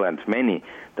 Thailand, many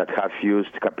that have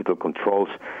used capital controls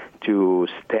to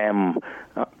stem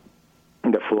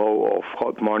the flow of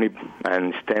hot money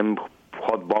and stem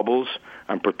hot bubbles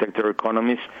and protect their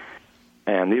economies.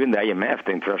 And even the IMF,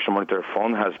 the International Monetary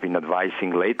Fund, has been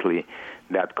advising lately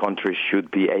that countries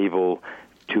should be able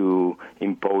to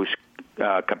impose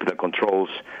capital controls,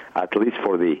 at least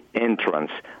for the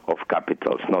entrance of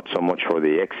capitals, not so much for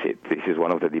the exit. This is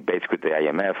one of the debates with the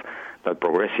IMF that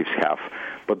progressives have.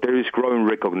 But there is growing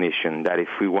recognition that if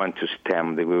we want to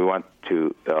stem, that we want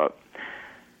to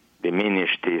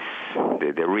diminish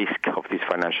the risk of this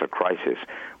financial crisis,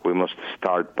 we must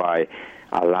start by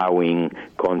allowing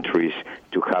countries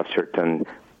to have certain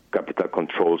capital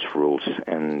controls rules,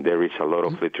 and there is a lot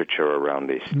of literature around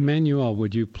this. Manuel,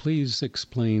 would you please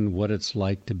explain what it's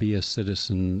like to be a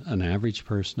citizen, an average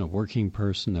person, a working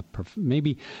person,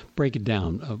 maybe break it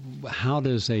down. How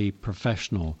does a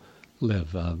professional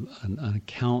live, an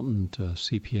accountant, a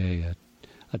CPA,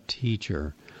 a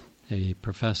teacher, a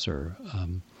professor,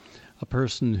 a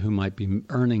person who might be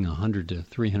earning $100,000 to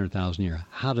 $300,000 a year.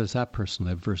 How does that person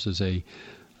live versus a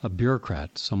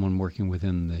bureaucrat, someone working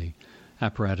within the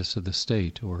apparatus of the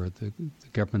state or the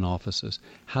government offices?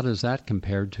 How does that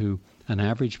compare to an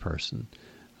average person?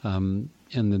 And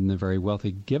then the very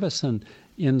wealthy. Give us an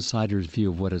insider's view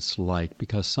of what it's like,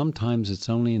 because sometimes it's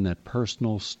only in that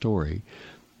personal story.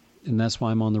 And that's why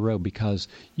I'm on the road, because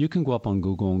you can go up on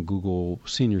Google and Google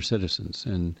senior citizens,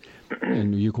 and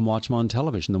you can watch them on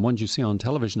television. The ones you see on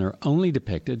television are only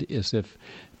depicted as if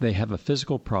they have a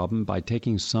physical problem by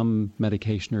taking some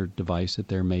medication or device that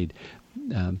they're made.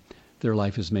 Their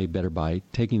life is made better by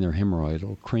taking their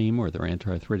hemorrhoidal cream or their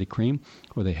anti-arthritic cream,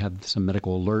 or they have some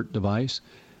medical alert device.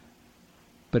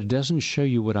 But it doesn't show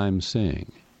you what I'm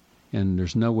saying. And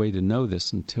there's no way to know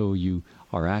this until you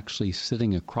are actually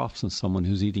sitting across from someone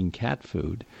who's eating cat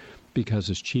food because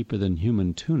it's cheaper than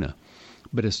human tuna,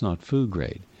 but it's not food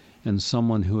grade. And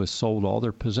someone who has sold all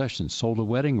their possessions, sold a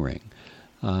wedding ring,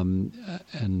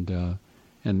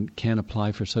 and can't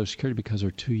apply for Social Security because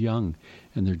they're too young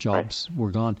and their jobs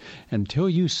were gone. Until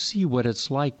you see what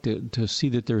it's like to see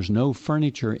that there's no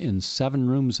furniture in 7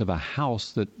 rooms of a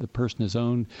house that the person has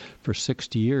owned for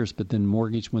 60 years, but then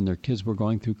mortgaged when their kids were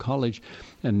going through college,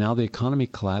 and now the economy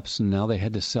collapsed, and now they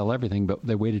had to sell everything, but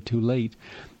they waited too late,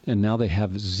 and now they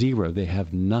have zero, they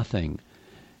have nothing.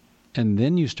 And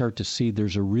then you start to see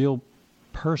there's a real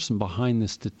person behind the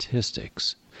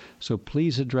statistics. So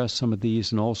please address some of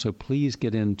these, and also please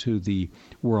get into the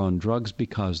war on drugs,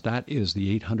 because that is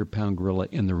the 800-pound gorilla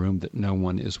in the room that no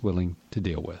one is willing to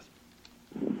deal with.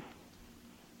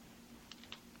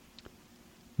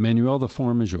 Manuel, the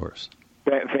forum is yours.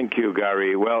 Thank you,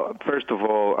 Gary. Well, first of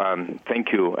all,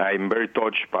 thank you. I'm very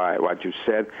touched by what you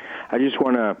said. I just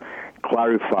want to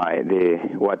clarify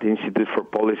what the Institute for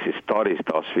Policy Studies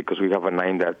does, because we have a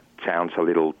name that sounds a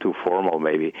little too formal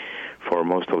maybe for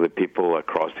most of the people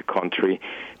across the country.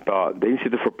 But the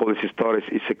Institute for Policy Studies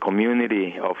is a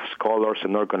community of scholars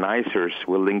and organizers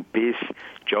who link peace,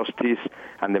 justice,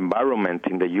 and environment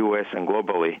in the U.S. and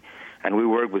globally. And we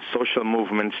work with social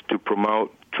movements to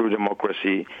promote true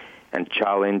democracy and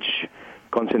challenge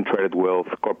concentrated wealth,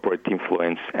 corporate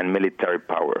influence, and military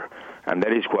power. And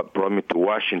that is what brought me to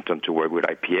Washington to work with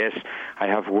IPS. I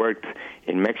have worked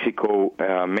in Mexico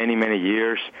many, many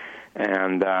years,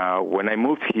 and when I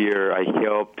moved here, I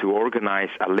helped to organize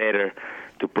a letter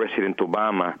to President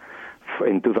Obama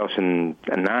in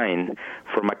 2009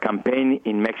 from a campaign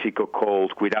in Mexico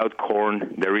called Without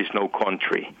Corn, There Is No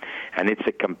Country. And it's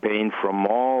a campaign from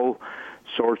all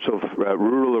sorts of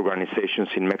rural organizations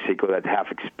in Mexico that have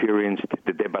experienced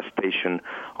the devastation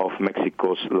of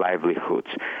Mexico's livelihoods.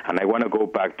 And I want to go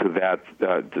back to that,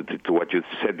 to what you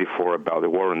said before about the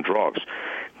war on drugs.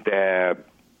 The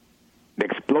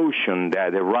explosion,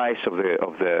 the rise of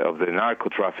the narco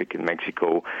traffic in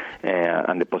Mexico,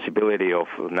 and the possibility of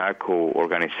narco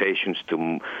organizations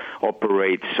to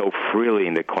operate so freely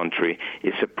in the country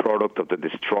is a product of the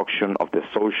destruction of the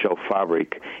social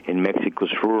fabric in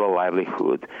Mexico's rural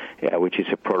livelihood, which is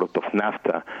a product of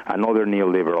NAFTA and other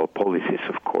neoliberal policies,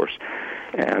 of course.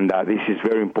 And this is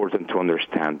very important to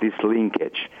understand, this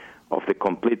linkage of the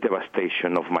complete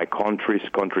devastation of my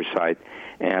countryside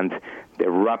and the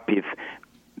rapid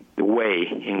way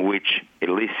in which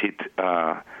illicit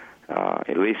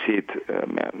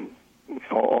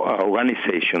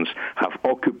organizations have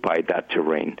occupied that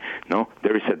terrain. No,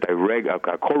 there is a direct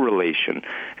correlation,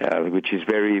 which is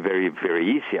very, very, very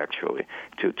easy actually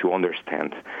to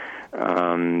understand.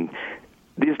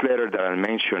 This letter that I'm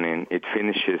mentioning, it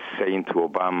finishes saying to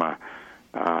Obama,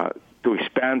 to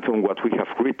expand on what we have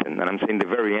written, and I'm saying the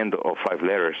very end of 5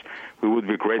 letters, we would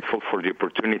be grateful for the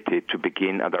opportunity to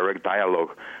begin a direct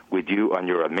dialogue with you and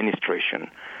your administration.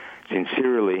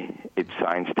 Sincerely, it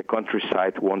signs, the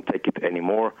countryside won't take it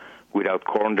anymore. Without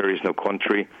corn, there is no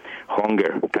country.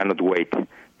 Hunger cannot wait.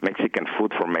 Mexican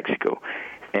food for Mexico.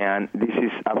 And this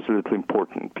is absolutely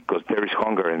important because there is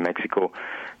hunger in Mexico.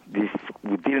 We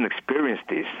didn't experience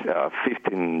this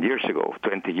 15 years ago,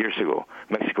 20 years ago.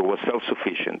 Mexico was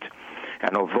self-sufficient.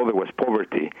 And although there was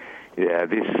poverty,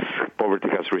 this poverty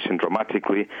has risen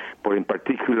dramatically, but in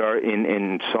particular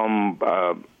in some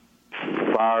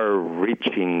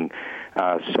far-reaching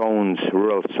zones,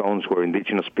 rural zones where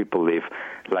indigenous people live,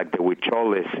 like the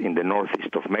Huicholes in the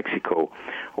northeast of Mexico,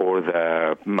 or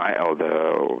the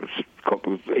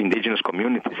indigenous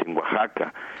communities in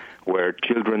Oaxaca, where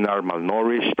children are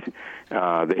malnourished,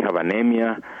 they have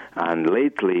anemia, and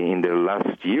lately, in the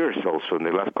last years also, in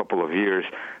the last couple of years,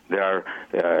 there are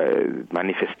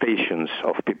manifestations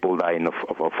of people dying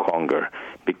of hunger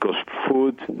because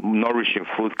nourishing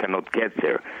food cannot get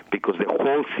there because the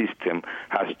whole system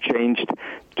has changed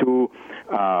to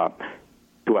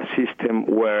a system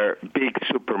where big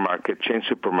chain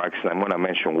supermarkets, I'm going to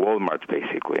mention Walmart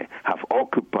basically, have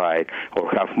occupied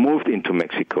or have moved into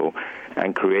Mexico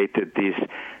and created this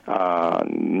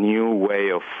new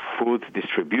way of food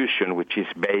distribution, which is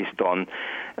based on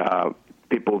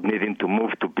people needing to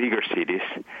move to bigger cities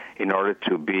in order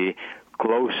to be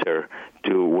closer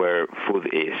to where food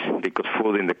is, because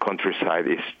food in the countryside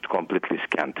is completely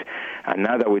scant. And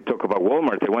now that we talk about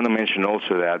Walmart, I want to mention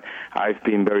also that I've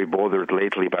been very bothered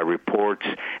lately by reports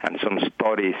and some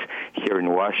studies here in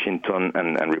Washington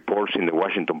and reports in the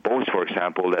Washington Post, for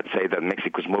example, that say that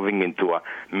Mexico is moving into a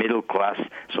middle-class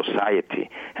society.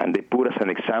 And they put as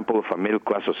an example of a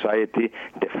middle-class society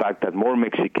the fact that more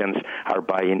Mexicans are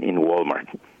buying in Walmart.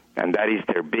 And that is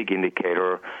their big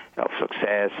indicator of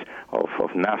success, of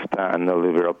NAFTA and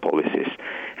neoliberal policies.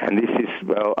 And this is,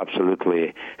 well,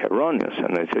 absolutely erroneous.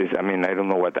 And I don't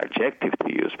know what adjective to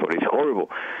use, but it's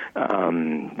horrible.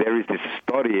 There is this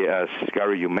study, as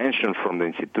Gary, you mentioned, from the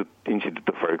Institute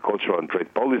of Agricultural and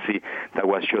Trade Policy that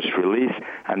was just released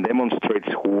and demonstrates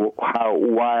how,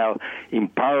 while in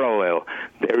parallel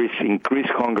there is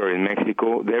increased hunger in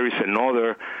Mexico, there is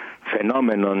another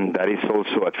phenomenon that is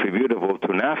also attributable to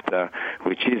NAFTA,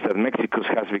 which is that Mexico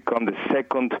has become the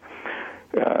second,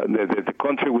 the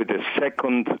country with the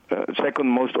second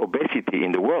most obesity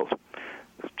in the world,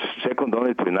 second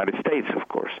only to the United States, of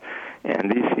course. And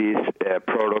this is a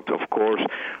product, of course,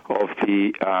 of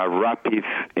the rapid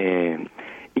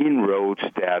inroads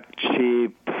that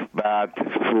cheap, bad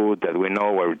food that we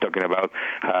know what we're talking about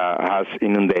has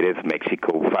inundated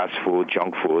Mexico. Fast food,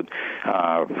 junk food,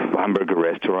 hamburger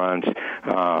restaurants,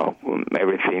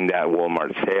 everything that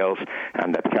Walmart sells,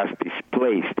 and that has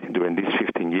displaced during these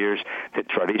 15 years the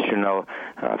traditional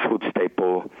food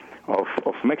staple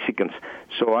of Mexicans.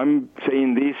 So I'm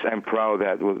saying this, I'm proud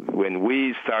that when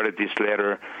we started this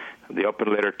letter, the open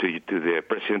letter to the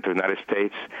President of the United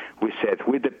States, we said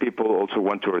we the people also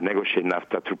want to renegotiate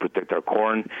NAFTA to protect our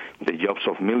corn, the jobs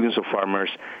of millions of farmers,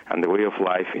 and the way of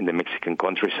life in the Mexican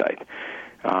countryside.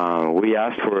 We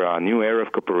asked for a new era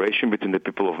of cooperation between the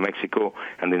people of Mexico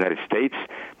and the United States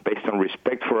based on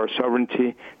respect for our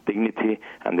sovereignty, dignity,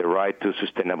 and the right to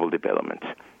sustainable development.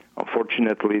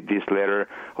 Unfortunately, this letter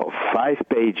of 5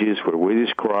 pages where we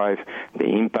describe the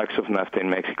impacts of NAFTA in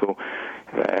Mexico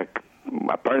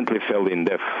apparently fell in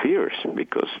deaf ears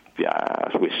because,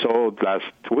 as we saw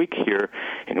last week here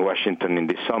in Washington in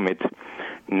this summit,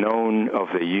 none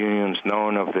of the unions,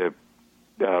 none of the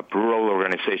rural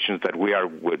organizations that we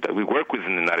work with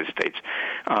in the United States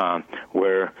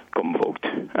were convoked,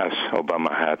 as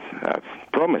Obama had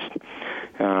promised.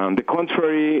 On the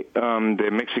contrary, the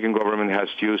Mexican government has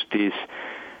used this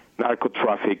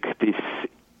narco-traffic, this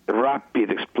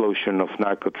rapid explosion of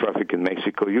narco-traffic in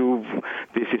Mexico.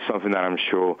 This is something that I'm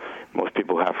sure most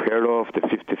people have heard of, the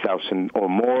 50,000 or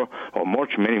more, or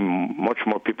much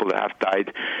more people that have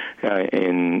died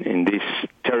in this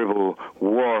terrible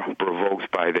war provoked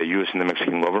by the U.S. and the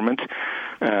Mexican government,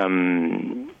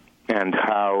 and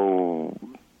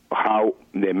how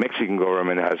the Mexican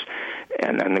government has,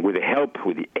 and with the help,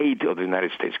 with the aid of the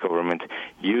United States government,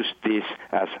 used this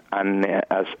as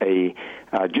a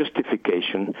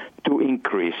justification to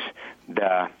increase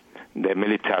the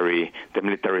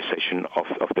militarization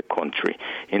of the country.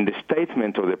 In the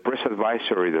statement of the press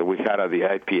advisory that we had at the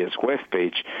IPS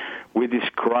webpage, we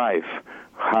describe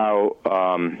how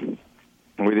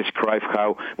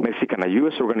Mexican and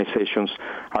U.S. organizations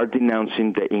are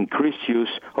denouncing the increased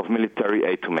use of military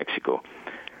aid to Mexico.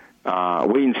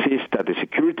 We insist that the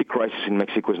security crisis in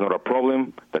Mexico is not a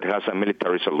problem that has a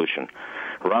military solution.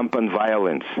 Rampant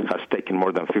violence has taken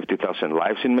more than 50,000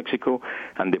 lives in Mexico,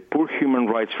 and the poor human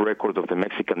rights record of the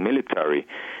Mexican military,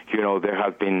 there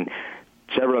have been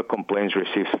several complaints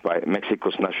received by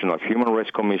Mexico's National Human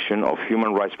Rights Commission of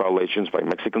human rights violations by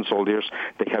Mexican soldiers.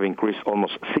 They have increased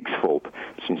almost sixfold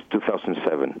since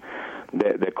 2007.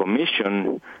 The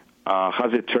commission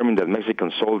has determined that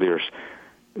Mexican soldiers,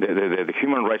 the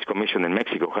Human Rights Commission in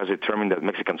Mexico has determined that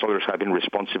Mexican soldiers have been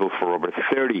responsible for over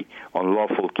 30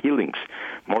 unlawful killings,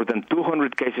 more than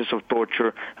 200 cases of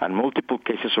torture, and multiple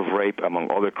cases of rape,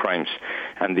 among other crimes.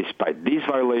 And despite these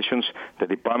violations, the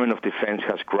Department of Defense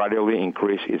has gradually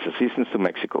increased its assistance to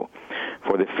Mexico.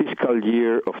 For the fiscal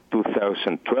year of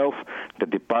 2012, the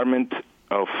Department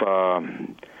of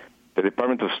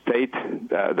State,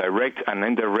 direct and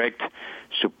indirect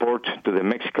support to the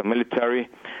Mexican military,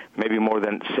 maybe more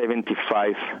than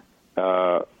 $75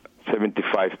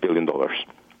 $75 billion.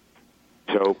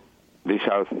 So these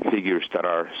are figures that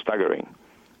are staggering.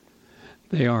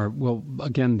 They are. Well,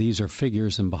 again, these are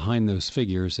figures, and behind those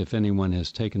figures, if anyone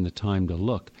has taken the time to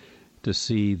look, to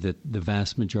see that the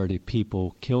vast majority of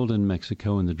people killed in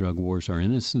Mexico in the drug wars are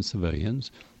innocent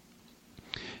civilians,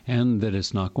 and that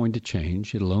it's not going to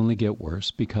change. It'll only get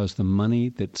worse because the money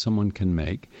that someone can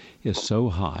make is so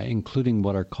high, including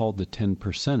what are called the 10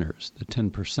 percenters. The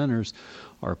 10 percenters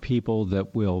are people that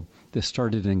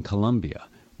started in Colombia,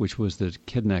 which was the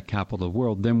kidnap capital of the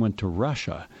world, then went to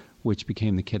Russia, which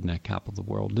became the kidnap capital of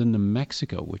the world, then to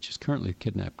Mexico, which is currently the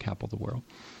kidnap capital of the world,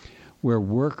 where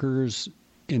workers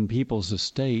in people's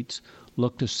estates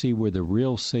look to see where the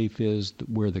real safe is,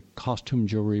 where the costume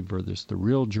jewelry versus the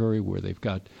real jewelry, where they've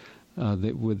got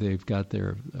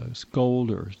their gold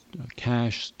or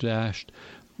cash stashed,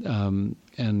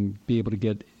 and be able to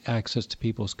get access to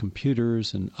people's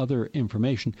computers and other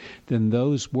information. Then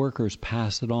those workers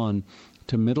pass it on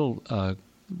to middle-level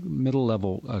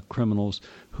criminals,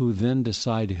 who then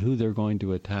decide who they're going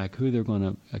to attack, who they're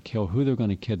going to kill, who they're going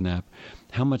to kidnap,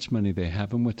 how much money they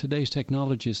have. And with today's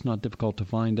technology, it's not difficult to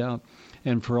find out.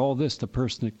 And for all this, the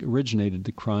person that originated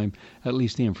the crime, at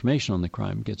least the information on the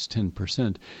crime, gets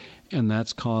 10%. And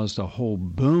that's caused a whole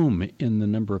boom in the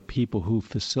number of people who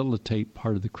facilitate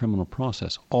part of the criminal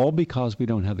process, all because we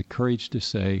don't have the courage to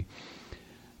say,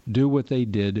 do what they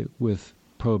did with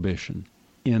prohibition,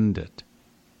 end it.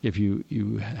 If you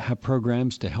have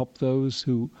programs to help those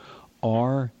who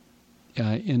are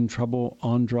in trouble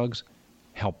on drugs,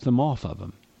 help them off of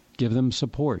them. Give them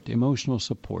support, emotional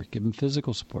support, give them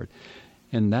physical support.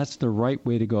 And that's the right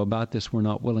way to go about this. We're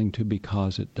not willing to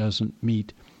because it doesn't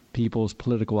meet people's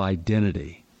political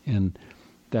identity. And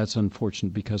that's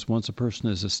unfortunate because once a person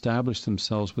has established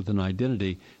themselves with an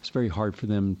identity, it's very hard for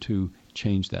them to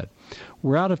change that.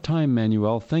 We're out of time,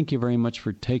 Manuel. Thank you very much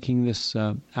for taking this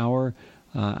hour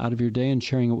out of your day and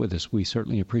sharing it with us. We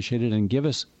certainly appreciate it. And give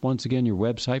us, once again, your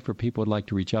website for people who would like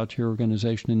to reach out to your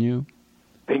organization and you.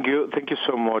 Thank you. Thank you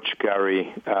so much,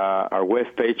 Gary. Our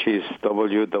webpage is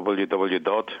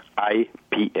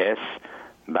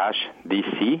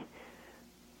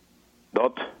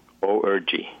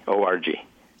www.ips-dc.org.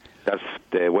 That's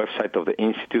the website of the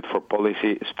Institute for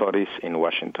Policy Studies in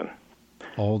Washington.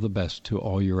 All the best to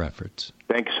all your efforts.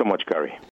 Thank you so much, Gary.